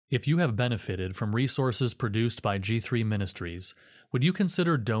If you have benefited from resources produced by G3 Ministries, would you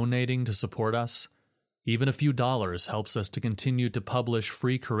consider donating to support us? Even a few dollars helps us to continue to publish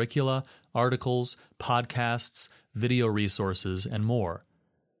free curricula, articles, podcasts, video resources, and more.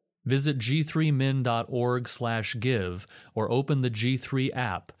 Visit g3min.org/give or open the G3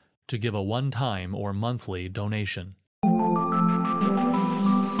 app to give a one-time or monthly donation.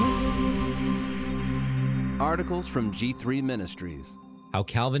 Articles from G3 Ministries. How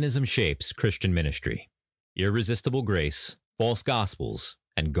Calvinism Shapes Christian Ministry. Irresistible Grace, False Gospels,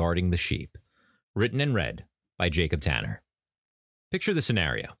 and Guarding the Sheep. Written and read by Jacob Tanner. Picture the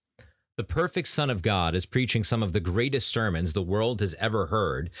scenario. The perfect Son of God is preaching some of the greatest sermons the world has ever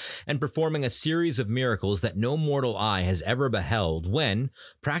heard and performing a series of miracles that no mortal eye has ever beheld when,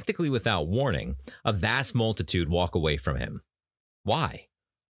 practically without warning, a vast multitude walk away from him. Why?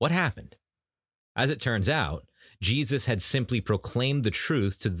 What happened? As it turns out, Jesus had simply proclaimed the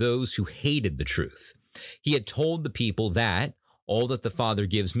truth to those who hated the truth. He had told the people that all that the Father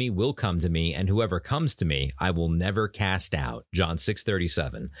gives me will come to me, and whoever comes to me, I will never cast out, John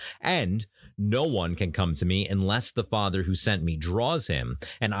 6:37. And no one can come to me unless the Father who sent me draws him,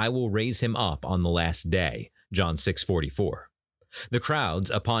 and I will raise him up on the last day, John 6:44. The crowds,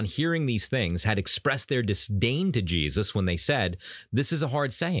 upon hearing these things, had expressed their disdain to Jesus when they said, "This is a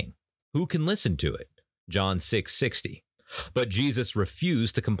hard saying. Who can listen to it?" John 6:60. But Jesus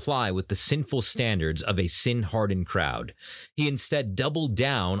refused to comply with the sinful standards of a sin-hardened crowd. He instead doubled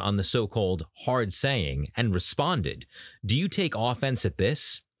down on the so-called hard saying and responded, "Do you take offense at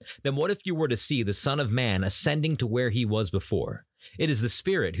this? Then what if you were to see the Son of Man ascending to where he was before? It is the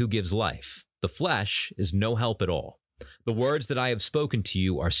Spirit who gives life. The flesh is no help at all. The words that I have spoken to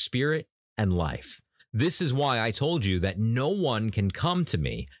you are spirit and life. This is why I told you that no one can come to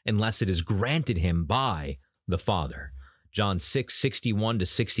me unless it is granted him by the Father." John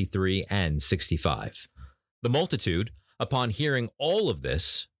 6:61-63 and 65. The multitude, upon hearing all of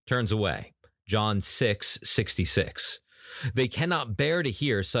this, turns away. John 6:66. They cannot bear to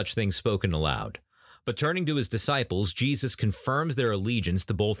hear such things spoken aloud. But turning to his disciples, Jesus confirms their allegiance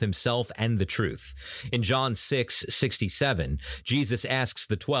to both himself and the truth. In John 6:67, Jesus asks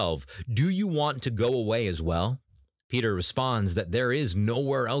the 12, "Do you want to go away as well?" Peter responds that there is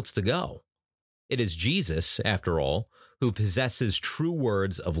nowhere else to go. It is Jesus, after all, who possesses true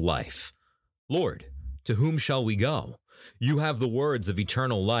words of life. "Lord, to whom shall we go? You have the words of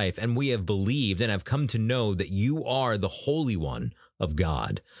eternal life, and we have believed and have come to know that you are the Holy One of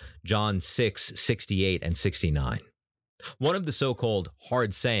God." John 6:68 and 69. One of the so-called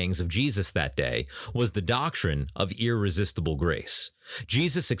hard sayings of Jesus that day was the doctrine of irresistible grace.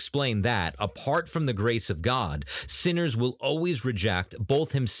 Jesus explained that, apart from the grace of God, sinners will always reject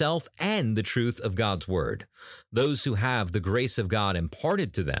both himself and the truth of God's word. Those who have the grace of God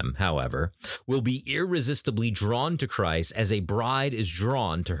imparted to them, however, will be irresistibly drawn to Christ as a bride is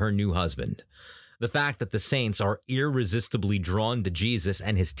drawn to her new husband. The fact that the saints are irresistibly drawn to Jesus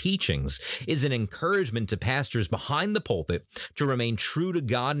and his teachings is an encouragement to pastors behind the pulpit to remain true to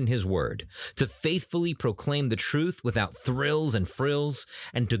God and his word, to faithfully proclaim the truth without thrills and frills,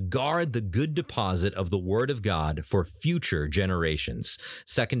 and to guard the good deposit of the word of God for future generations.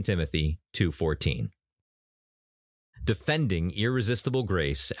 2 Timothy 2:14. Defending irresistible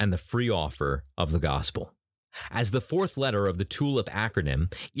grace and the free offer of the gospel. As the fourth letter of the TULIP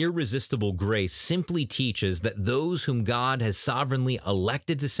acronym, irresistible grace simply teaches that those whom God has sovereignly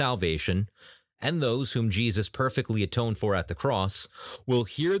elected to salvation, and those whom Jesus perfectly atoned for at the cross, will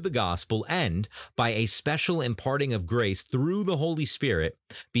hear the gospel and, by a special imparting of grace through the Holy Spirit,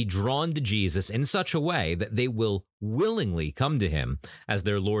 be drawn to Jesus in such a way that they will willingly come to him as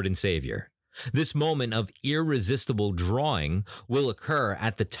their Lord and Savior. This moment of irresistible drawing will occur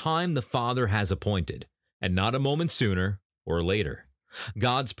at the time the Father has appointed, and not a moment sooner or later.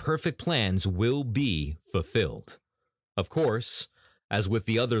 God's perfect plans will be fulfilled. Of course, as with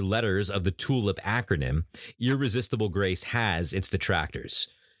the other letters of the TULIP acronym, irresistible grace has its detractors.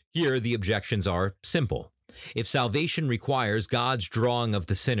 Here, the objections are simple. If salvation requires God's drawing of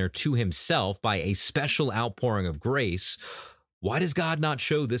the sinner to himself by a special outpouring of grace, why does God not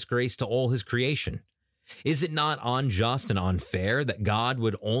show this grace to all his creation? Is it not unjust and unfair that God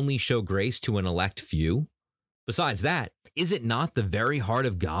would only show grace to an elect few? Besides that, is it not the very heart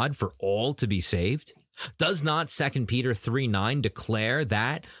of God for all to be saved? Does not 2 Peter 3:9 declare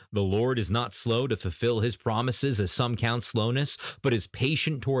that the Lord is not slow to fulfill his promises, as some count slowness, but is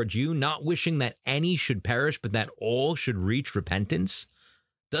patient toward you, not wishing that any should perish, but that all should reach repentance?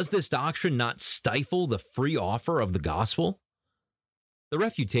 Does this doctrine not stifle the free offer of the gospel? The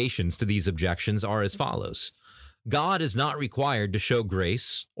refutations to these objections are as follows. God is not required to show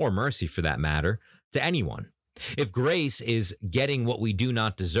grace, or mercy for that matter, to anyone. If grace is getting what we do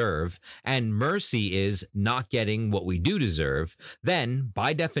not deserve, and mercy is not getting what we do deserve, then,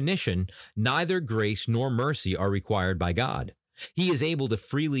 by definition, neither grace nor mercy are required by God. He is able to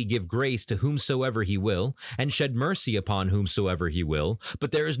freely give grace to whomsoever he will, and shed mercy upon whomsoever he will,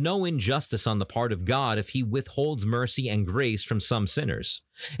 but there is no injustice on the part of God if he withholds mercy and grace from some sinners.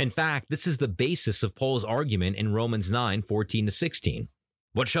 In fact, this is the basis of Paul's argument in Romans 9:14-16.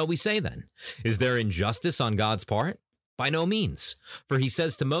 What shall we say then? Is there injustice on God's part? By no means. For he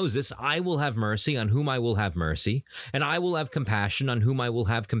says to Moses, I will have mercy on whom I will have mercy, and I will have compassion on whom I will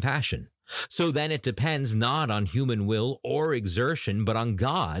have compassion. So then it depends not on human will or exertion, but on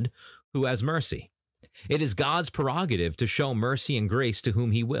God who has mercy. It is God's prerogative to show mercy and grace to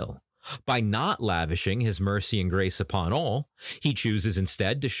whom he will. By not lavishing his mercy and grace upon all, he chooses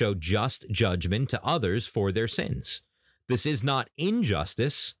instead to show just judgment to others for their sins. This is not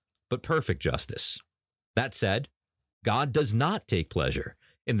injustice, but perfect justice. That said, God does not take pleasure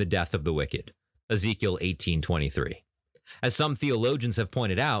in the death of the wicked. Ezekiel 18:23. As some theologians have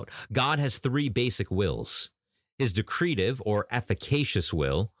pointed out, God has three basic wills. His decretive or efficacious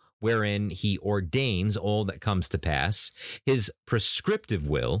will, wherein he ordains all that comes to pass. His prescriptive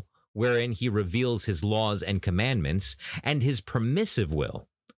will, wherein he reveals his laws and commandments. And his permissive will,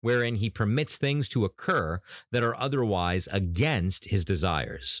 wherein he permits things to occur that are otherwise against his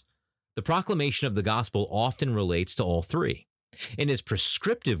desires. The proclamation of the gospel often relates to all three. In his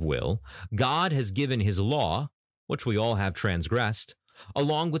prescriptive will, God has given his law, which we all have transgressed,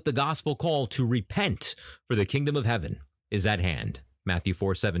 along with the gospel call to repent, for the kingdom of heaven is at hand. Matthew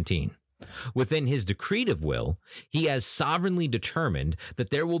 4:17. Within his decretive will, he has sovereignly determined that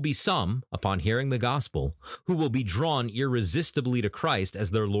there will be some, upon hearing the gospel, who will be drawn irresistibly to Christ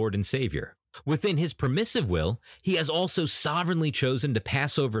as their Lord and Savior. Within his permissive will, he has also sovereignly chosen to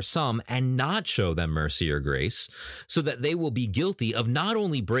pass over some and not show them mercy or grace, so that they will be guilty of not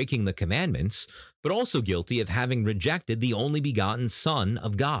only breaking the commandments, but also guilty of having rejected the only begotten Son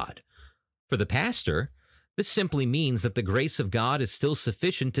of God. For the pastor, this simply means that the grace of God is still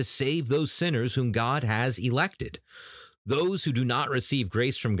sufficient to save those sinners whom God has elected. Those who do not receive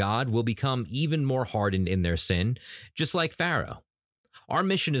grace from God will become even more hardened in their sin, just like Pharaoh. Our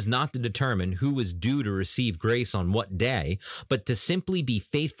mission is not to determine who is due to receive grace on what day, but to simply be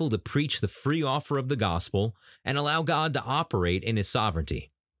faithful to preach the free offer of the gospel and allow God to operate in his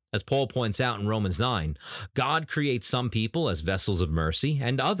sovereignty. As Paul points out in Romans 9, God creates some people as vessels of mercy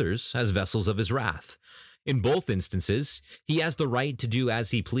and others as vessels of his wrath. In both instances, he has the right to do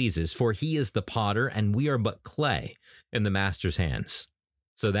as he pleases, for he is the potter and we are but clay in the master's hands.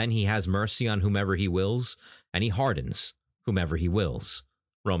 So then he has mercy on whomever he wills, and he hardens whomever he wills.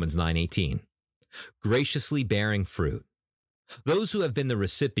 Romans 9:18. Graciously bearing fruit. Those who have been the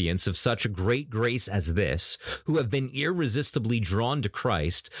recipients of such great grace as this, who have been irresistibly drawn to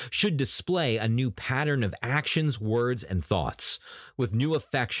Christ, should display a new pattern of actions, words, and thoughts. With new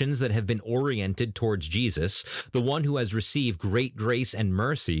affections that have been oriented towards Jesus, the one who has received great grace and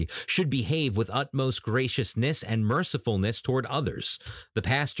mercy should behave with utmost graciousness and mercifulness toward others. The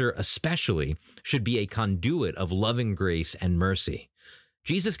pastor especially should be a conduit of loving grace and mercy.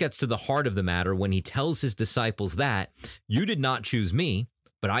 Jesus gets to the heart of the matter when he tells his disciples that, you did not choose me,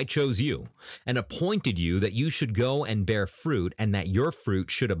 but I chose you, and appointed you that you should go and bear fruit, and that your fruit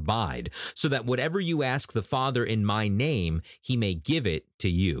should abide, so that whatever you ask the Father in my name, he may give it to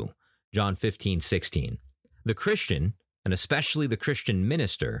you. John 15:16. The Christian, and especially the Christian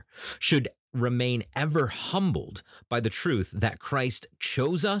minister, should remain ever humbled by the truth that Christ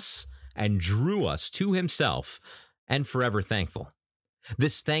chose us and drew us to himself, and forever thankful.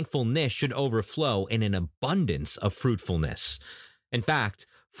 This thankfulness should overflow in an abundance of fruitfulness. In fact,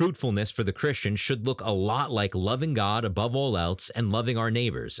 fruitfulness for the Christian should look a lot like loving God above all else and loving our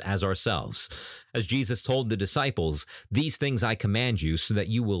neighbors as ourselves. As Jesus told the disciples, these things I command you so that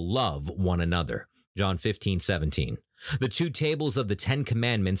you will love one another. John 15:17. The two tables of the 10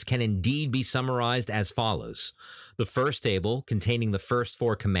 Commandments can indeed be summarized as follows. The first table, containing the first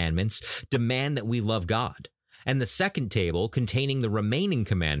 4 commandments, demand that we love God. And the second table, containing the remaining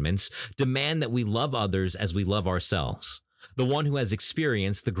commandments, demand that we love others as we love ourselves. The one who has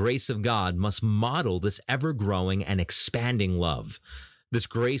experienced the grace of God must model this ever-growing and expanding love. This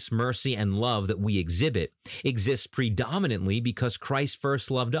grace, mercy, and love that we exhibit exists predominantly because Christ first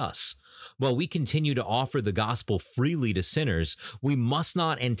loved us. While we continue to offer the gospel freely to sinners, we must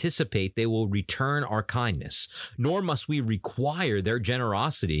not anticipate they will return our kindness, nor must we require their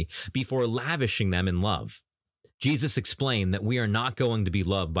generosity before lavishing them in love. Jesus explained that we are not going to be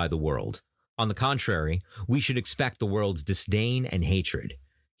loved by the world. On the contrary, we should expect the world's disdain and hatred.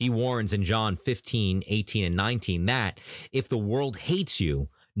 He warns in John 15, 18, and 19 that if the world hates you,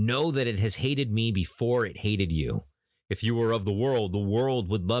 know that it has hated me before it hated you. If you were of the world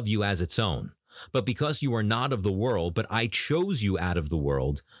would love you as its own. But because you are not of the world, but I chose you out of the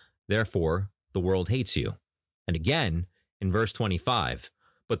world, therefore the world hates you. And again, in verse 25,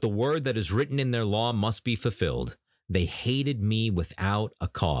 but the word that is written in their law must be fulfilled. They hated me without a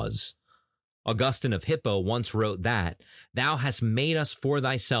cause. Augustine of Hippo once wrote that, Thou hast made us for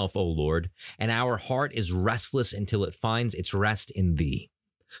thyself, O Lord, and our heart is restless until it finds its rest in thee.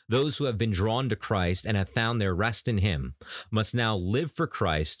 Those who have been drawn to Christ and have found their rest in him must now live for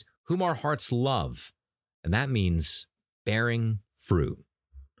Christ, whom our hearts love. And that means bearing fruit,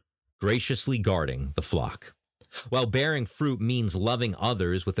 graciously guarding the flock. While bearing fruit means loving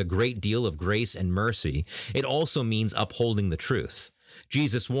others with a great deal of grace and mercy, it also means upholding the truth.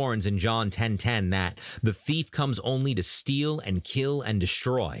 Jesus warns in John 10:10 that the thief comes only to steal and kill and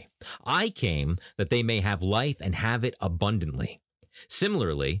destroy. I came that they may have life and have it abundantly.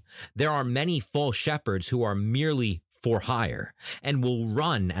 Similarly, there are many false shepherds who are merely for hire and will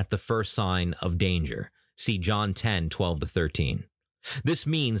run at the first sign of danger. See John 10:12-13. This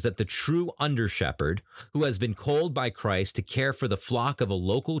means that the true under-shepherd, who has been called by Christ to care for the flock of a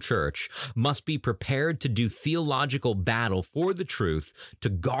local church, must be prepared to do theological battle for the truth to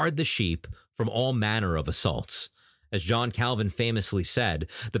guard the sheep from all manner of assaults. As John Calvin famously said,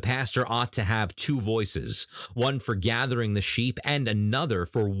 the pastor ought to have two voices, one for gathering the sheep and another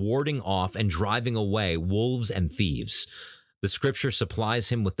for warding off and driving away wolves and thieves. The scripture supplies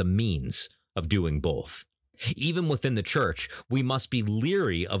him with the means of doing both. Even within the church, we must be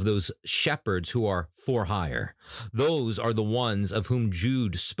leery of those shepherds who are for hire. Those are the ones of whom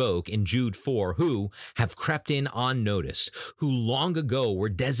Jude spoke in Jude 4, who have crept in unnoticed, who long ago were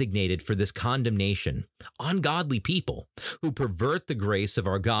designated for this condemnation. Ungodly people who pervert the grace of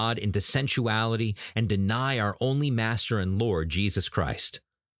our God into sensuality and deny our only Master and Lord, Jesus Christ.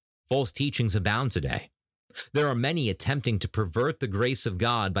 False teachings abound today. There are many attempting to pervert the grace of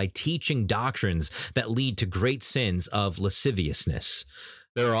God by teaching doctrines that lead to great sins of lasciviousness.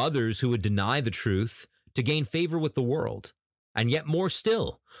 There are others who would deny the truth to gain favor with the world, and yet more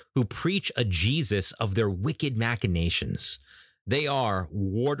still, who preach a Jesus of their wicked machinations. They are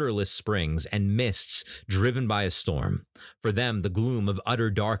waterless springs and mists driven by a storm. For them, the gloom of utter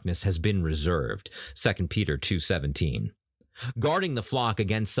darkness has been reserved. 2 Peter 2:17. Guarding the flock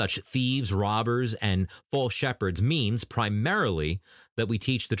against such thieves, robbers, and false shepherds means primarily that we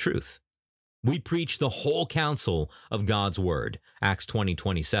teach the truth. We preach the whole counsel of God's word, Acts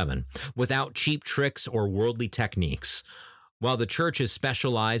 20:27, without cheap tricks or worldly techniques. While the church is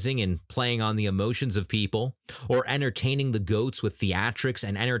specializing in playing on the emotions of people or entertaining the goats with theatrics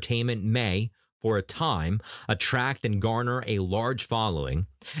and entertainment may, for a time, attract and garner a large following,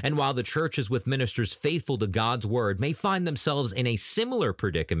 and while the churches with ministers faithful to God's word may find themselves in a similar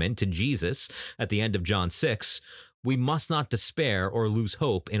predicament to Jesus at the end of John 6, we must not despair or lose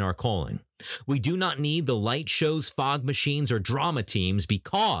hope in our calling. We do not need the light shows, fog machines, or drama teams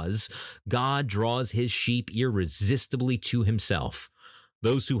because God draws his sheep irresistibly to himself.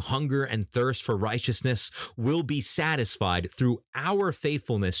 Those who hunger and thirst for righteousness will be satisfied through our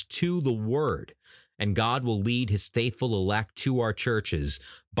faithfulness to the word, and God will lead his faithful elect to our churches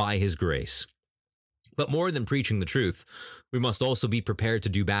by his grace. But more than preaching the truth, we must also be prepared to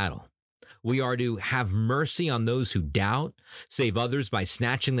do battle. We are to have mercy on those who doubt, save others by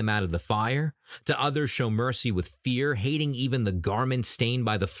snatching them out of the fire, to others show mercy with fear, hating even the garment stained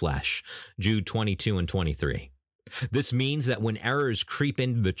by the flesh, Jude 22:23. This means that when errors creep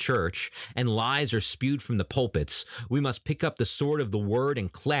into the church and lies are spewed from the pulpits, we must pick up the sword of the word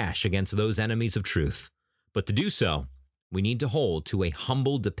and clash against those enemies of truth. But to do so, we need to hold to a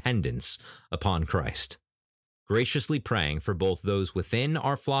humble dependence upon Christ, graciously praying for both those within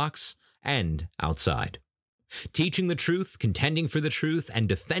our flocks and outside. Teaching the truth, contending for the truth, and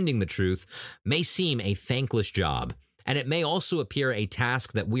defending the truth may seem a thankless job, and it may also appear a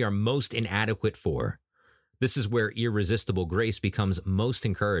task that we are most inadequate for. This is where irresistible grace becomes most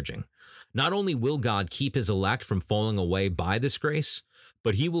encouraging. Not only will God keep his elect from falling away by this grace,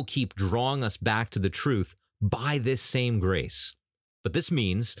 but he will keep drawing us back to the truth by this same grace. But this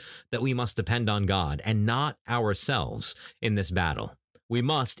means that we must depend on God and not ourselves in this battle. We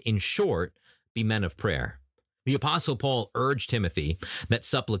must, in short, be men of prayer. The Apostle Paul urged Timothy that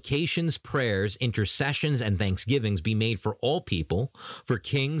supplications, prayers, intercessions, and thanksgivings be made for all people, for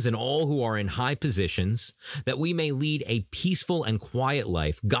kings and all who are in high positions, that we may lead a peaceful and quiet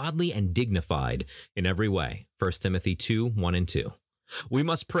life, godly and dignified in every way. 1 Timothy 2:1 and 2. We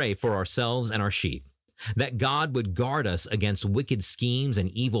must pray for ourselves and our sheep, that God would guard us against wicked schemes and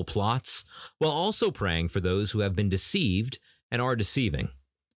evil plots, while also praying for those who have been deceived and are deceiving.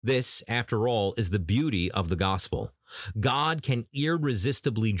 This, after all, is the beauty of the gospel. God can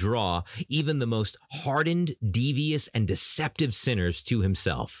irresistibly draw even the most hardened, devious, and deceptive sinners to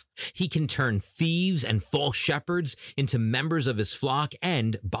himself. He can turn thieves and false shepherds into members of his flock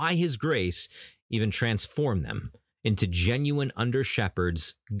and, by his grace, even transform them into genuine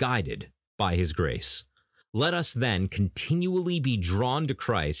under-shepherds guided by his grace. Let us then continually be drawn to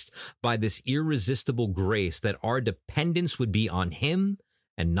Christ by this irresistible grace, that our dependence would be on him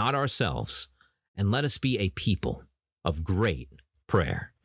and not ourselves, and let us be a people of great prayer.